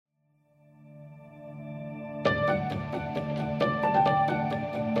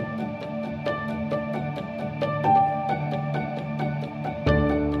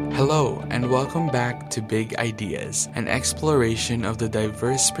and welcome back to Big Ideas, an exploration of the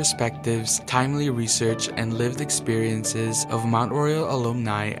diverse perspectives, timely research, and lived experiences of Mount Royal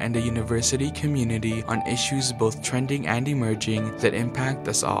alumni and the university community on issues both trending and emerging that impact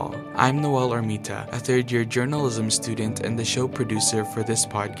us all. I'm Noel Armita, a third-year journalism student and the show producer for this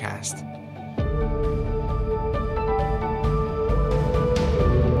podcast.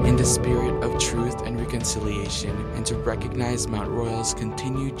 In the spirit of truth and reconciliation, and to recognize Mount Royal's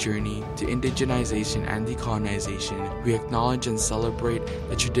continued journey to indigenization and decolonization, we acknowledge and celebrate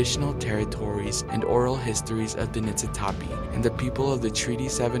the traditional territories and oral histories of the Niitsitapi and the people of the Treaty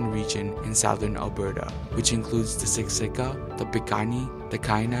 7 region in southern Alberta, which includes the Siksika, the Piikani, the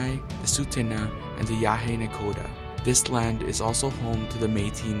Kainai, the Tsuut'ina, and the Yahe Nakoda. This land is also home to the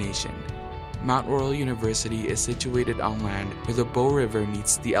Métis Nation. Mount Royal University is situated on land where the Bow River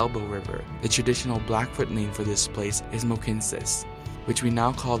meets the Elbow River. The traditional Blackfoot name for this place is Mohkinstsis, which we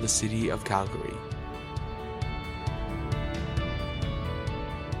now call the city of Calgary.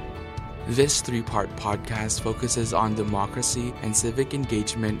 This three-part podcast focuses on democracy and civic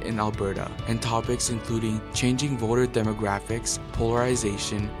engagement in Alberta, and topics including changing voter demographics,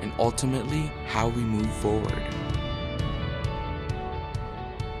 polarization, and ultimately how we move forward.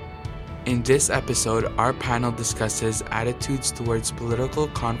 In this episode, our panel discusses attitudes towards political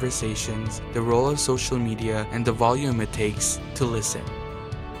conversations, the role of social media, and the volume it takes to listen.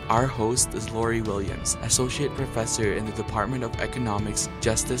 Our host is Lori Williams, Associate Professor in the Department of Economics,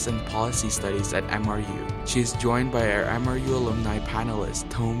 Justice, and Policy Studies at MRU. She is joined by our MRU alumni panelists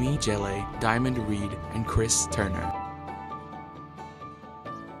Tomi Jele, Diamond Reed, and Chris Turner.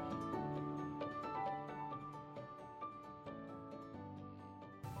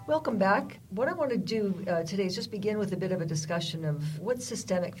 Welcome back. What I want to do today is just begin with a bit of a discussion of what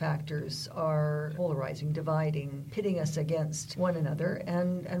systemic factors are polarizing, dividing, pitting us against one another,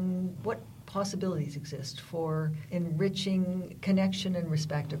 and what possibilities exist for enriching connection and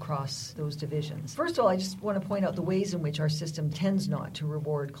respect across those divisions. First of all, I just want to point out the ways in which our system tends not to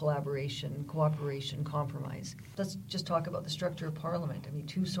reward collaboration, cooperation, compromise. Let's just talk about the structure of Parliament. I mean,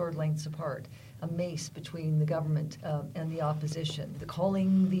 two sword lengths apart. A mace between the government and the opposition, the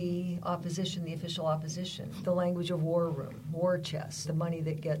calling the opposition the official opposition, the language of war room, war chest, the money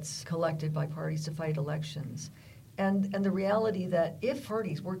that gets collected by parties to fight elections. And the reality that if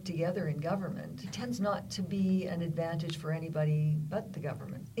parties work together in government, it tends not to be an advantage for anybody but the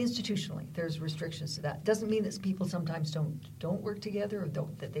government. Institutionally, there's restrictions to that. Doesn't mean that people sometimes don't work together or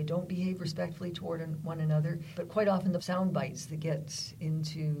that they don't behave respectfully toward one another. But quite often the sound bites that get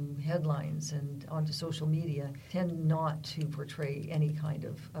into headlines and onto social media tend not to portray any kind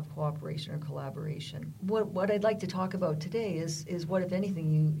of cooperation or collaboration. What I'd like to talk about today is what, if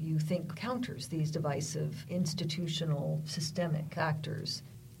anything, you think counters these divisive institutional systemic factors.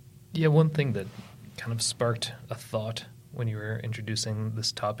 Yeah, one thing that kind of sparked a thought when you were introducing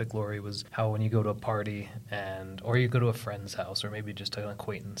this topic, Lori, was how when you go to a party or you go to a friend's house or maybe just an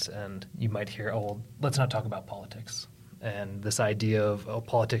acquaintance and you might hear, let's not talk about politics. And this idea of,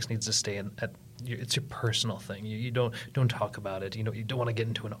 politics needs to stay it's your personal thing. You don't talk about it. You don't want to get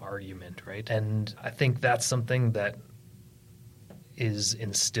into an argument, right? And I think that's something that is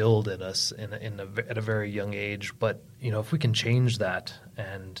instilled in us at a very young age. But, if we can change that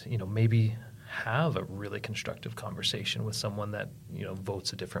and, maybe have a really constructive conversation with someone that,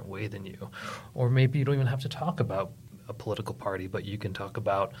 votes a different way than you, or maybe you don't even have to talk about a political party, but you can talk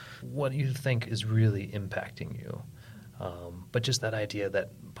about what you think is really impacting you. But just that idea that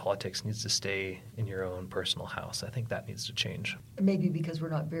politics needs to stay in your own personal house, I think that needs to change. Maybe because we're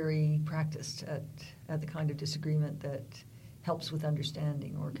not very practiced at the kind of disagreement that helps with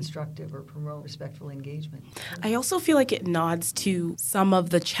understanding or constructive or promote respectful engagement. I also feel like it nods to some of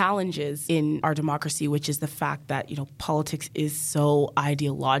the challenges in our democracy, which is the fact that, politics is so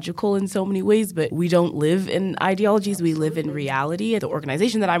ideological in so many ways, but we don't live in ideologies. Absolutely. We live in reality. The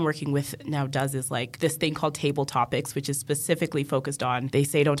organization that I'm working with now does is like this thing called Table Topics, which is specifically focused on, they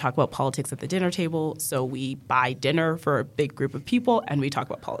say don't talk about politics at the dinner table, so we buy dinner for a big group of people and we talk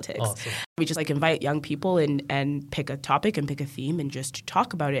about politics. Awesome. We just invite young people and pick a topic and pick a theme and just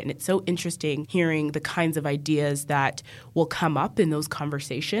talk about it. And it's so interesting hearing the kinds of ideas that will come up in those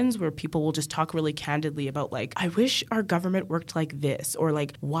conversations where people will just talk really candidly about I wish our government worked like this, or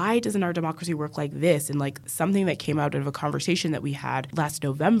why doesn't our democracy work like this? And something that came out of a conversation that we had last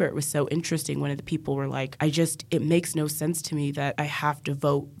November, it was so interesting. One of the people were it makes no sense to me that I have to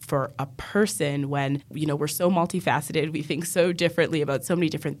vote for a person when, we're so multifaceted, we think so differently about so many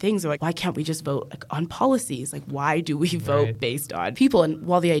different things. They're why can't can't we just vote on policies? Why do we vote based on people? And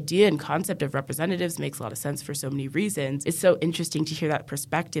while the idea and concept of representatives makes a lot of sense for so many reasons, it's so interesting to hear that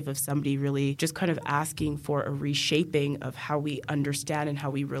perspective of somebody really just kind of asking for a reshaping of how we understand and how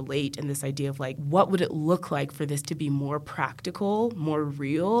we relate, and this idea of what would it look like for this to be more practical, more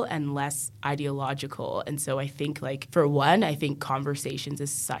real, and less ideological. And so I think for one, I think conversations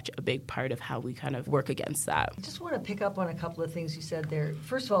is such a big part of how we kind of work against that. I just want to pick up on a couple of things you said there.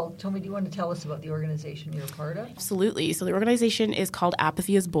 First of all, Tomi, do you want to tell us about the organization you're a part of? Absolutely. So the organization is called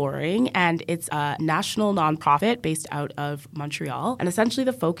Apathy is Boring, and it's a national nonprofit based out of Montreal. And essentially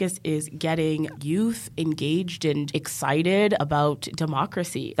the focus is getting youth engaged and excited about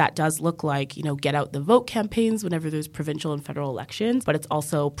democracy. That does look like, get out the vote campaigns whenever there's provincial and federal elections, but it's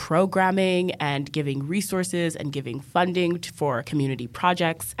also programming and giving resources and giving funding for community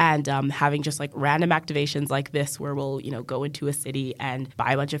projects, and having just random activations like this where we'll, go into a city and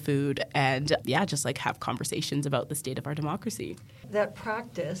buy a bunch of food and just have conversations about the state of our democracy. That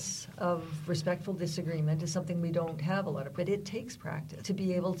practice of respectful disagreement is something we don't have a lot of, but it takes practice to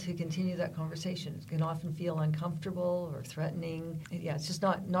be able to continue that conversation. It can often feel uncomfortable or threatening. Yeah, it's just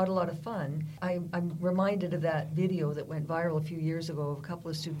not a lot of fun. I'm reminded of that video that went viral a few years ago of a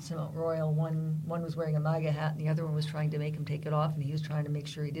couple of students in Mount Royal. One was wearing a MAGA hat and the other one was trying to make him take it off, and he was trying to make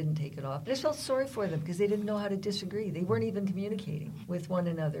sure he didn't take it off. I just felt sorry for them because they didn't know how to disagree. They weren't even communicating with one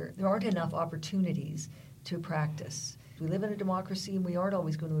another. There aren't enough opportunities to practice. We live in a democracy and we aren't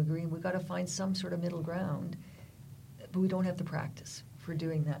always going to agree, and we've got to find some sort of middle ground, but we don't have the practice for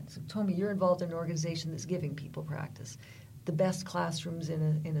doing that. So, Tomi, you're involved in an organization that's giving people practice. The best classrooms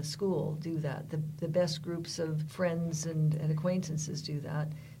in a school do that. The best groups of friends and acquaintances do that.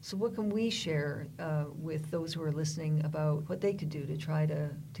 So what can we share with those who are listening about what they could do to try to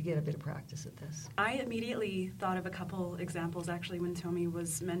get a bit of practice at this? I immediately thought of a couple examples, actually, when Tomi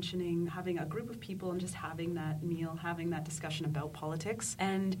was mentioning having a group of people and just having that meal, having that discussion about politics.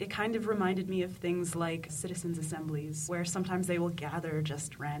 And it kind of reminded me of things like citizens' assemblies, where sometimes they will gather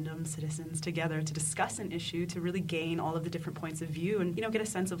just random citizens together to discuss an issue, to really gain all of the different points of view and, get a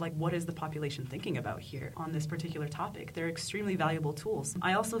sense of what is the population thinking about here on this particular topic. They're extremely valuable tools.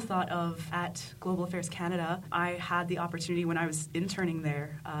 I also thought of at Global Affairs Canada, I had the opportunity when I was interning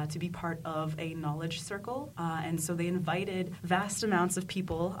there to be part of a knowledge circle. And so they invited vast amounts of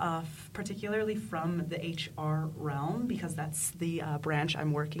people, particularly from the HR realm, because that's the branch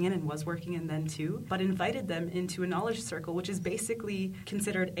I'm working in and was working in then too, but invited them into a knowledge circle, which is basically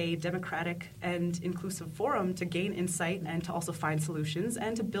considered a democratic and inclusive forum to gain insight and to also find solutions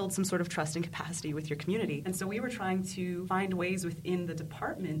and to build some sort of trust and capacity with your community. And so we were trying to find ways within the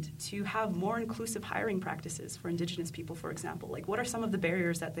department to have more inclusive hiring practices for Indigenous people, for example. What are some of the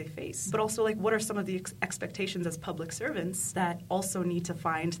barriers that they face? But also, what are some of the expectations as public servants that also need to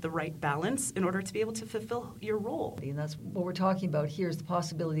find the right balance in order to be able to fulfill your role? And that's what we're talking about here, is the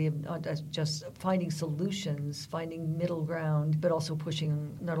possibility of not just finding solutions, finding middle ground, but also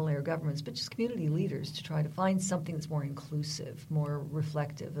pushing not only our governments, but just community leaders to try to find something that's more inclusive, more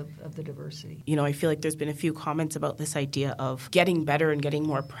reflective of the diversity. I feel like there's been a few comments about this idea of getting better and getting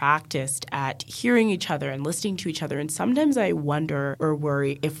more practiced at hearing each other and listening to each other. And sometimes I wonder or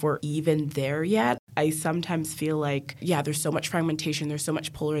worry if we're even there yet. I sometimes feel like, there's so much fragmentation, there's so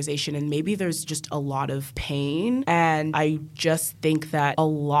much polarization, and maybe there's just a lot of pain. And I just think that a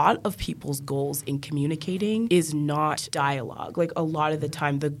lot of people's goals in communicating is not dialogue. A lot of the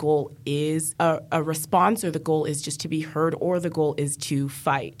time, the goal is a response, or the goal is just to be heard, or the goal is to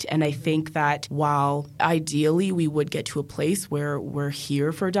fight. And I think that while ideally we would get to a place where we're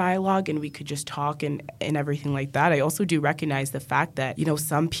here for dialogue and we could just talk and everything like that, I also do recognize the fact that,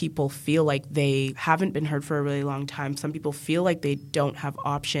 some people feel like they haven't been heard for a really long time. Some people feel like they don't have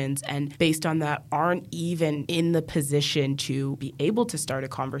options, and based on that aren't even in the position to be able to start a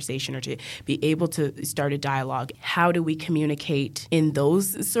conversation or to be able to start a dialogue. How do we communicate in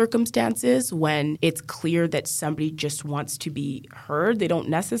those circumstances when it's clear that somebody just wants to be heard? They don't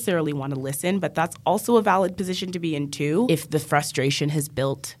necessarily want to listen, but that's also a valid position to be in too, if the frustration has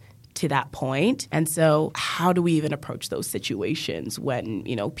built to that point. And so how do we even approach those situations when,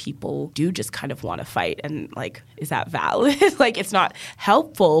 people do just kind of want to fight? And is that valid? It's not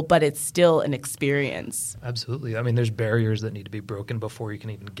helpful, but it's still an experience. Absolutely. There's barriers that need to be broken before you can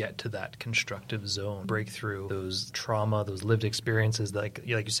even get to that constructive zone. Break through those trauma, those lived experiences, like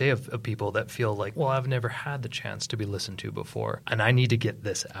you say, of people that feel like, well, I've never had the chance to be listened to before, and I need to get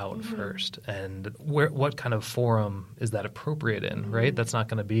this out first. And what kind of forum is that appropriate in, right? That's not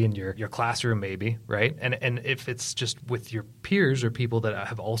going to be in your your classroom maybe, right? And if it's just with your peers or people that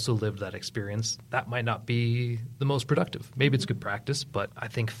have also lived that experience, that might not be the most productive. Maybe it's good practice, but I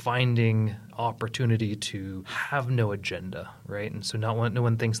think finding opportunity to have no agenda, right? And so no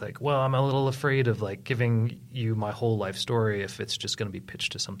one thinks like, well, I'm a little afraid of like giving you my whole life story if it's just going to be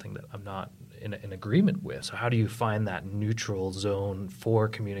pitched to something that I'm not in agreement with. So how do you find that neutral zone for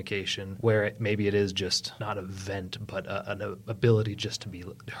communication where maybe it is just not a vent, but an ability just to be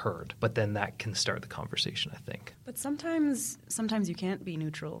heard? But then that can start the conversation, I think. But sometimes you can't be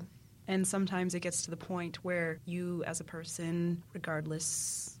neutral. And sometimes it gets to the point where you as a person,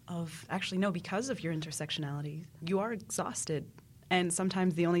 regardless of, because of your intersectionality, you are exhausted. And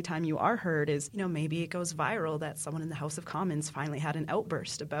sometimes the only time you are heard is, maybe it goes viral that someone in the House of Commons finally had an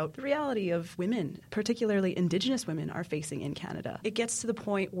outburst about the reality of women, particularly Indigenous women, are facing in Canada. It gets to the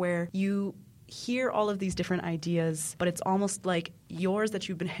point where you hear all of these different ideas, but it's almost like yours that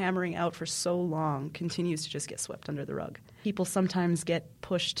you've been hammering out for so long continues to just get swept under the rug. People sometimes get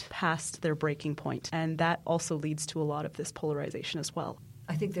pushed past their breaking point, and that also leads to a lot of this polarization as well.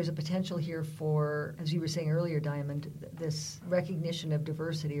 I think there's a potential here for, as you were saying earlier, Diamond, this recognition of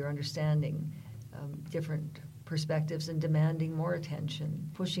diversity or understanding different perspectives and demanding more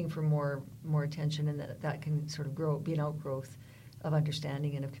attention, pushing for more attention, and that can sort of be an outgrowth of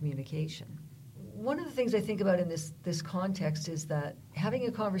understanding and of communication. One of the things I think about in this context is that having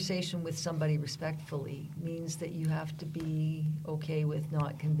a conversation with somebody respectfully means that you have to be okay with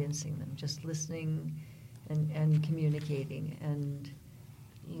not convincing them, just listening and communicating and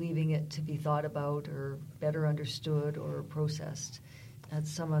leaving it to be thought about or better understood or processed at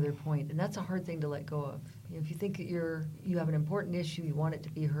some other point. And that's a hard thing to let go of. If you think that you have an important issue, you want it to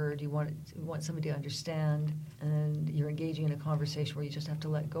be heard, you want somebody to understand, and you're engaging in a conversation where you just have to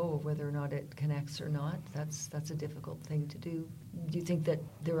let go of whether or not it connects or not, that's a difficult thing to do. Do you think that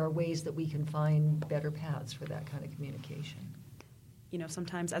there are ways that we can find better paths for that kind of communication?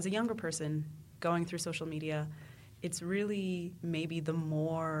 Sometimes as a younger person going through social media, it's really maybe the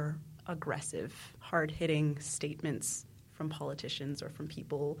more aggressive, hard-hitting statements from politicians or from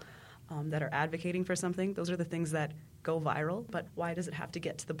people that are advocating for something. Those are the things that go viral. But why does it have to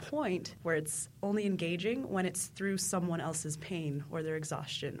get to the point where it's only engaging when it's through someone else's pain or their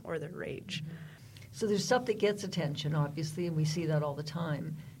exhaustion or their rage? Mm-hmm. So there's stuff that gets attention, obviously, and we see that all the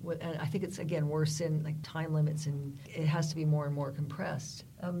time. And I think it's, again, worse in like time limits, and it has to be more and more compressed.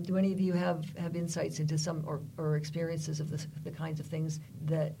 Do any of you have insights into some or experiences of the kinds of things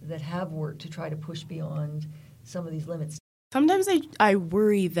that have worked to try to push beyond some of these limits? Sometimes I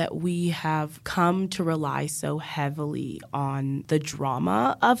worry that we have come to rely so heavily on the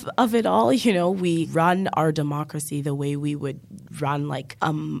drama of it all. We run our democracy the way we would run like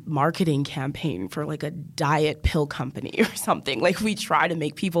a marketing campaign for like a diet pill company or something. Like we try to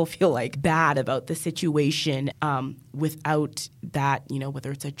make people feel like bad about the situation without that,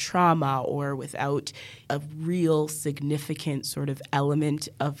 whether it's a trauma or without a real significant sort of element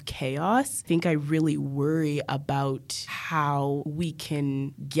of chaos. I think I really worry about how we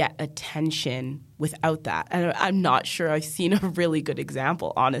can get attention without that. And I'm not sure I've seen a really good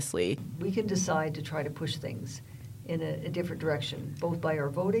example, honestly. We can decide to try to push things in a different direction, both by our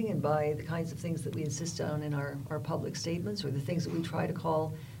voting and by the kinds of things that we insist on in our public statements, or the things that we try to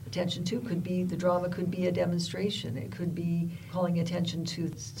call attention to. The drama could be a demonstration. It could be calling attention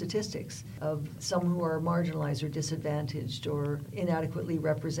to statistics of some who are marginalized or disadvantaged or inadequately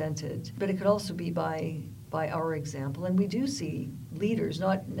represented. But it could also be by our example. And we do see leaders,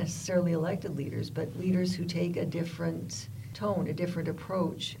 not necessarily elected leaders, but leaders who take a different tone, a different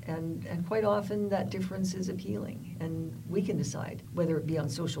approach, and quite often that difference is appealing. And we can decide, whether it be on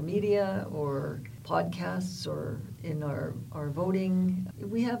social media or podcasts or in our voting.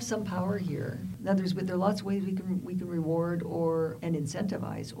 We have some power here. Now, there are lots of ways we can reward and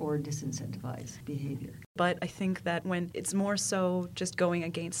incentivize or disincentivize behavior. But I think that when it's more so just going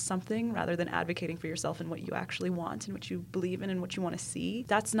against something rather than advocating for yourself and what you actually want and what you believe in and what you want to see,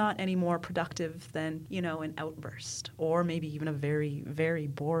 that's not any more productive than, an outburst or maybe even a very, very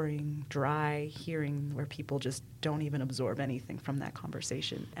boring, dry hearing where people just don't even absorb anything from that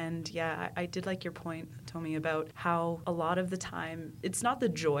conversation. And yeah, I did like your point, Tomi, about how a lot of the time it's not the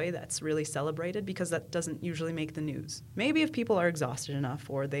joy that's really celebrated because that doesn't usually make the news. Maybe if people are exhausted enough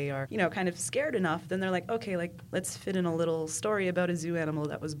or they are, kind of scared enough, then they're like, okay, let's fit in a little story about a zoo animal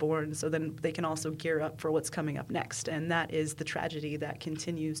that was born so then they can also gear up for what's coming up next. And that is the tragedy that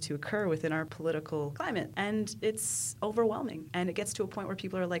continues to occur within our political climate. And it's overwhelming. And it gets to a point where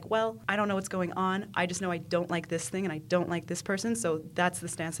people are like, well, I don't know what's going on. I just know I don't like this thing and I don't like this person, so that's the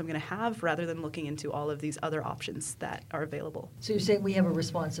stance I'm going to have, rather than looking into all of these other options that are available. So you're saying we have a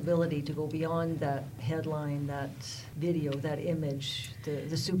responsibility to go beyond that headline, that video, that image,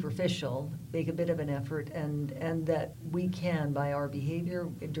 the superficial, make a bit of an effort, and that we can, by our behavior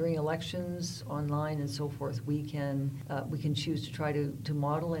during elections, online and so forth, we can choose to try to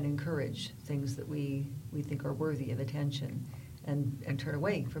model and encourage things that we think are worthy of attention, and turn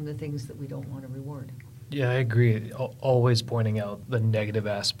away from the things that we don't want to reward. Yeah, I agree. Always pointing out the negative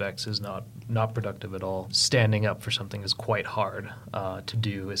aspects is not productive at all. Standing up for something is quite hard to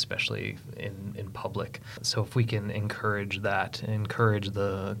do, especially in public. So if we can encourage that, encourage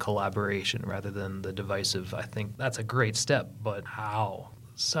the collaboration rather than the divisive, I think that's a great step. But how?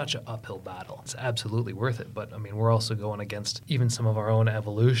 Such an uphill battle. It's absolutely worth it. But I mean, we're also going against even some of our own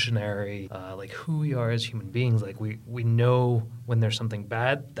evolutionary, like who we are as human beings. Like we know when there's something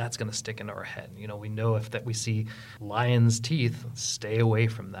bad, that's going to stick into our head. You know, we know if that we see lion's teeth, stay away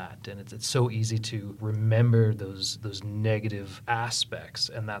from that. And it's so easy to remember those negative aspects.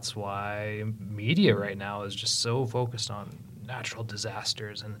 And that's why media right now is just so focused on natural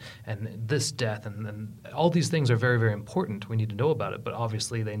disasters and this death and all these things are very, very important. We need to know about it, but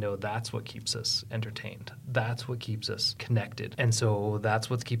obviously they know that's what keeps us entertained. That's what keeps us connected. And so that's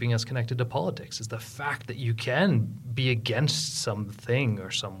what's keeping us connected to politics, is the fact that you can be against something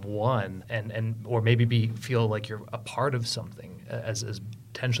or someone and or maybe feel like you're a part of something, as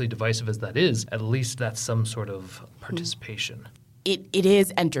potentially divisive as that is. At least that's some sort of participation. It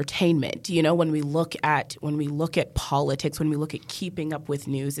is entertainment. You know, when we look at politics, when we look at keeping up with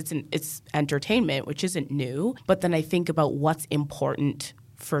news, it's entertainment, which isn't new. But then I think about what's important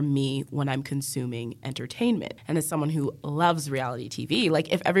for me when I'm consuming entertainment. And as someone who loves reality TV,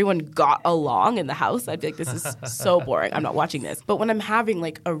 like if everyone got along in the house, I'd be like, this is so boring. I'm not watching this. But when I'm having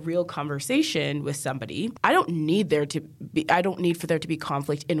like a real conversation with somebody, I don't need for there to be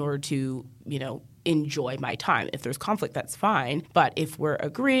conflict in order to, you know, enjoy my time. If there's conflict, that's fine. But if we're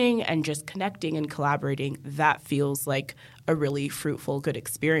agreeing and just connecting and collaborating, that feels like a really fruitful, good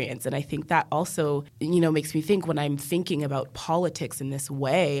experience. And I think that also, you know, makes me think when I'm thinking about politics in this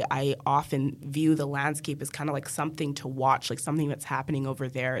way, I often view the landscape as kind of like something to watch, like something that's happening over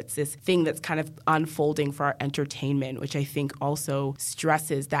there. It's this thing that's kind of unfolding for our entertainment, which I think also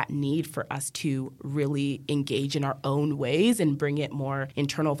stresses that need for us to really engage in our own ways and bring it more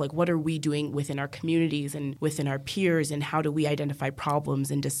internal of like, what are we doing within our communities and within our peers, and how do we identify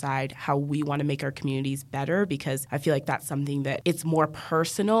problems and decide how we want to make our communities better? Because I feel like that's something that it's more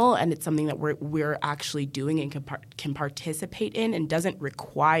personal, and it's something that we're actually doing and can participate in, and doesn't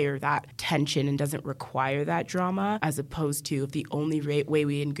require that tension and doesn't require that drama, as opposed to if the only way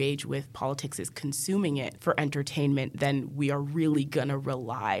we engage with politics is consuming it for entertainment, then we are really going to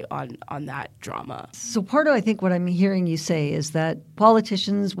rely on that drama. So part of, I think, what I'm hearing you say is that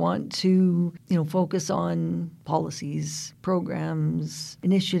politicians want to, you know, focus on policies, programs,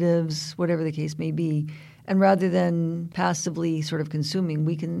 initiatives, whatever the case may be. And rather than passively sort of consuming,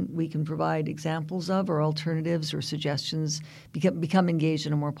 we can provide examples of or alternatives or suggestions, become engaged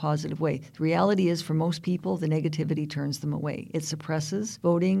in a more positive way. The reality is, for most people, the negativity turns them away. It suppresses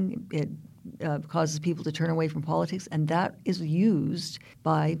voting. It causes people to turn away from politics, and that is used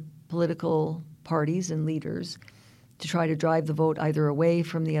by political parties and leaders to try to drive the vote either away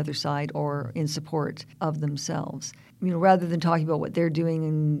from the other side or in support of themselves. You know, rather than talking about what they're doing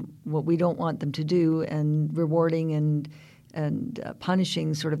and what we don't want them to do, and rewarding and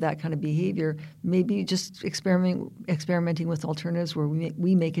punishing sort of that kind of behavior, maybe just experimenting with alternatives where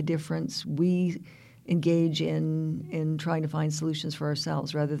we make a difference. We engage in trying to find solutions for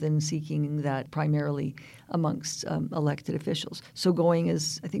ourselves rather than seeking that primarily amongst elected officials. So going,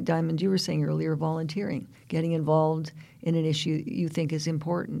 as I think, Diamond, you were saying earlier, volunteering, getting involved in an issue you think is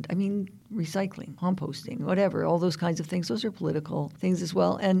important. I mean, recycling, composting, whatever, all those kinds of things, those are political things as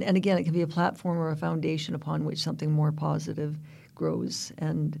well. And again, it can be a platform or a foundation upon which something more positive grows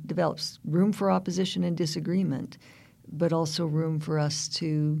and develops. Room for opposition and disagreement, but also room for us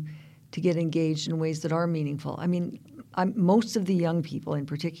to get engaged in ways that are meaningful. I mean, most of the young people in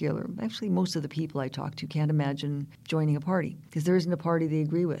particular, actually most of the people I talk to, can't imagine joining a party because there isn't a party they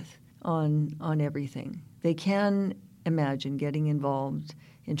agree with on everything. They can imagine getting involved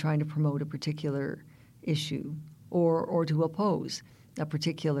in trying to promote a particular issue or to oppose a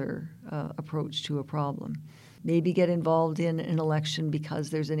particular approach to a problem. Maybe get involved in an election because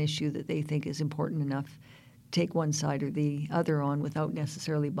there's an issue that they think is important enough take one side or the other on without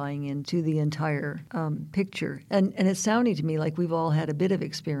necessarily buying into the entire picture. And it's sounding to me like we've all had a bit of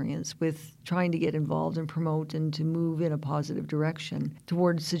experience with trying to get involved and promote and to move in a positive direction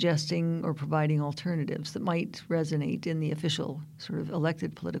towards suggesting or providing alternatives that might resonate in the official sort of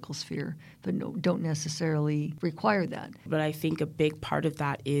elected political sphere, but don't necessarily require that. But I think a big part of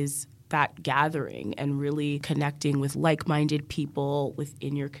that is that gathering and really connecting with like-minded people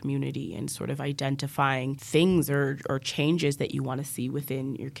within your community and sort of identifying things or changes that you want to see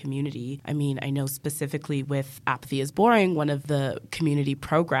within your community. I mean, I know specifically with Apathy is Boring, one of the community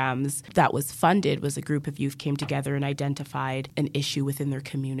programs that was funded was a group of youth came together and identified an issue within their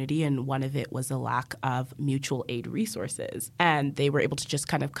community, and one of it was a lack of mutual aid resources. And they were able to just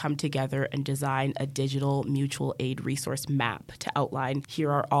kind of come together and design a digital mutual aid resource map to outline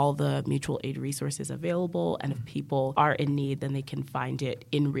here are all the mutual aid resources available, and if people are in need, then they can find it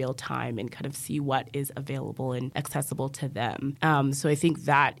in real time and kind of see what is available and accessible to them. So I think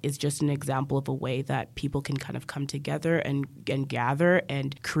that is just an example of a way that people can kind of come together and gather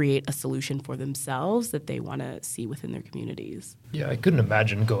and create a solution for themselves that they want to see within their communities. Yeah, I couldn't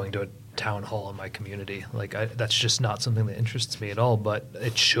imagine going to a town hall in my community. That's just not something that interests me at all, but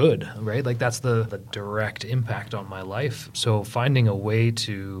it should, right? Like, that's the direct impact on my life. So finding a way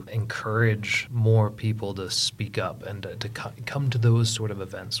to encourage more people to speak up and to come to those sort of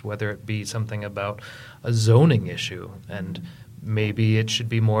events, whether it be something about a zoning issue, and maybe it should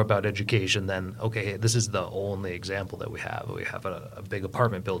be more about education than, okay, this is the only example that we have. We have a big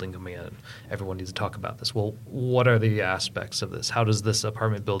apartment building coming in. Everyone needs to talk about this. Well, what are the aspects of this? How does this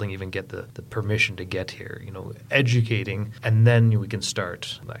apartment building even get the permission to get here? Educating, and then we can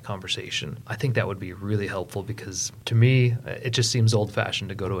start that conversation. I think that would be really helpful because, to me, it just seems old-fashioned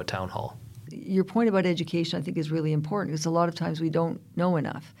to go to a town hall. Your point about education, I think, is really important because a lot of times we don't know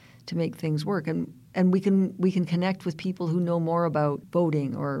enough to make things work. And we can connect with people who know more about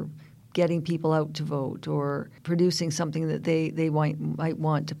voting or getting people out to vote or producing something that they might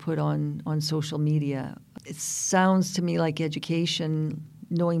want to put on social media. It sounds to me like education,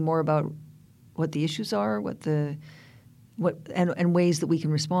 knowing more about what the issues are, and ways that we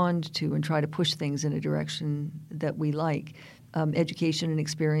can respond to and try to push things in a direction that we like. Education and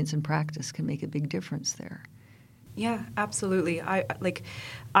experience and practice can make a big difference there. Yeah, absolutely.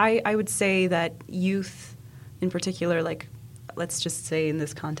 I would say that youth in particular, like, let's just say in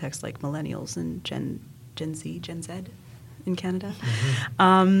this context, like millennials and Gen Z in Canada,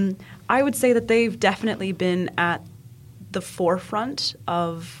 I would say that they've definitely been at the forefront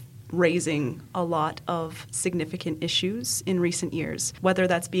of raising a lot of significant issues in recent years, whether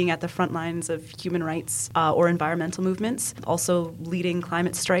that's being at the front lines of human rights or environmental movements, also leading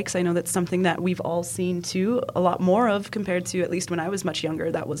climate strikes. I know that's something that we've all seen too, a lot more of compared to at least when I was much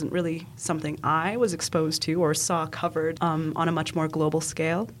younger. That wasn't really something I was exposed to or saw covered on a much more global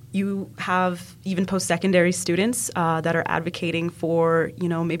scale. You have even post-secondary students that are advocating for,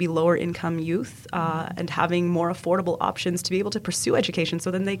 maybe lower income youth and having more affordable options to be able to pursue education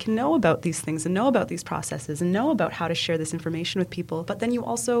so then they can know about these things and know about these processes and know about how to share this information with people. But then you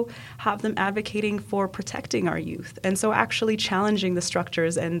also have them advocating for protecting our youth. And so actually challenging the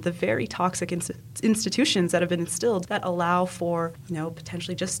structures and the very toxic institutions that have been instilled that allow for,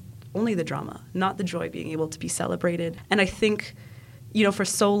 potentially just only the drama, not the joy being able to be celebrated. And I think, for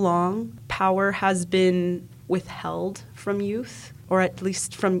so long, power has been withheld from youth, or at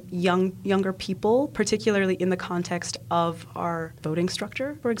least from younger people, particularly in the context of our voting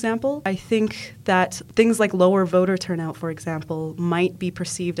structure, for example. I think that things like lower voter turnout, for example, might be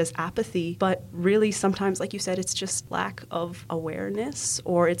perceived as apathy, but really sometimes, like you said, it's just lack of awareness,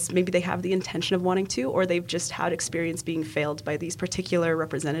 or it's maybe they have the intention of wanting to, or they've just had experience being failed by these particular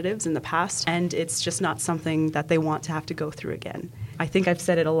representatives in the past, and it's just not something that they want to have to go through again. I think I've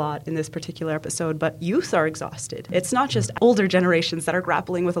said it a lot in this particular episode, but youth are exhausted. It's not just older generations that are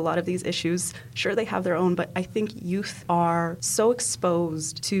grappling with a lot of these issues. Sure, they have their own, but I think youth are so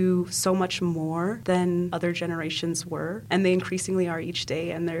exposed to so much more than other generations were, and they increasingly are each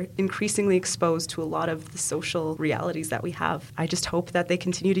day, and they're increasingly exposed to a lot of the social realities that we have. I just hope that they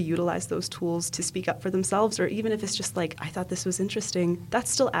continue to utilize those tools to speak up for themselves, or even if it's just like, I thought this was interesting,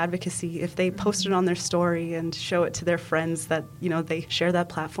 that's still advocacy. If they post it on their story and show it to their friends that, they share that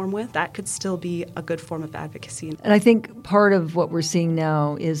platform with, that could still be a good form of advocacy. And I think part of what we're seeing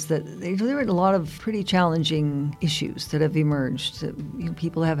now is that there are a lot of pretty challenging issues that have emerged.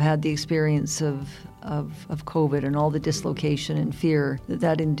 People have had the experience of COVID and all the dislocation and fear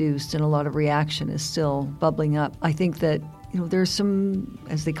that induced, and a lot of reaction is still bubbling up. I think that there's some,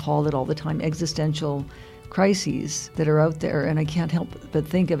 as they call it all the time, existential crises that are out there, and I can't help but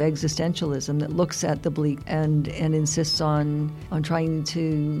think of existentialism that looks at the bleak and insists on trying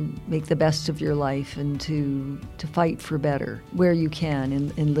to make the best of your life and to fight for better where you can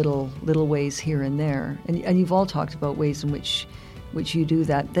in little ways here and there. And you've all talked about ways in which you do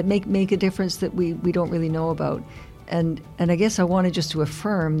that make a difference that we don't really know about. And I guess I wanted just to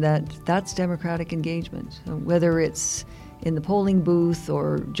affirm that that's democratic engagement, whether it's in the polling booth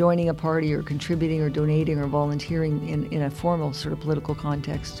or joining a party or contributing or donating or volunteering in a formal sort of political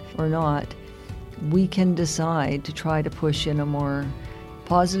context or not. We can decide to try to push in a more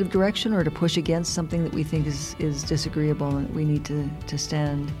positive direction or to push against something that we think is disagreeable and that we need to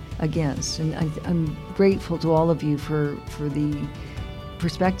stand against. And I'm grateful to all of you for the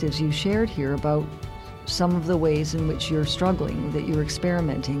perspectives you shared here about some of the ways in which you're struggling, that you're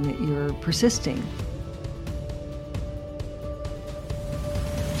experimenting, that you're persisting.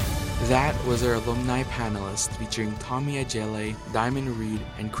 That was our alumni panelist featuring Tommy Ajele, Diamond Reed,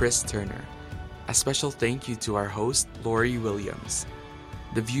 and Chris Turner. A special thank you to our host, Lori Williams.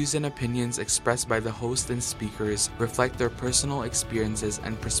 The views and opinions expressed by the host and speakers reflect their personal experiences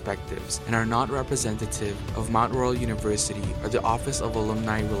and perspectives and are not representative of Mount Royal University or the Office of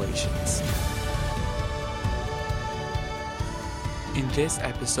Alumni Relations. In this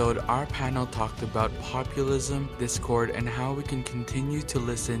episode, our panel talked about populism, discord, and how we can continue to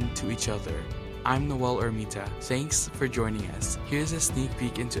listen to each other. I'm Noel Ermita. Thanks for joining us. Here's a sneak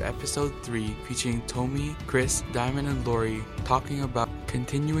peek into episode 3 featuring Tommy, Chris, Diamond, and Lori talking about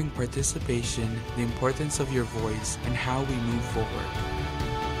continuing participation, the importance of your voice, and how we move forward.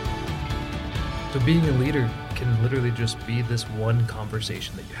 So being a leader can literally just be this one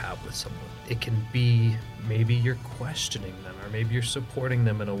conversation that you have with someone. It can be maybe you're questioning them or maybe you're supporting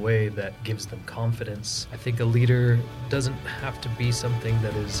them in a way that gives them confidence. I think a leader doesn't have to be something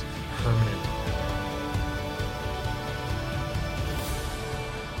that is permanent.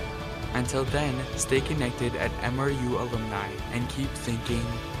 Until then, stay connected at MRU Alumni and keep thinking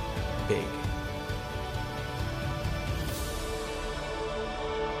big.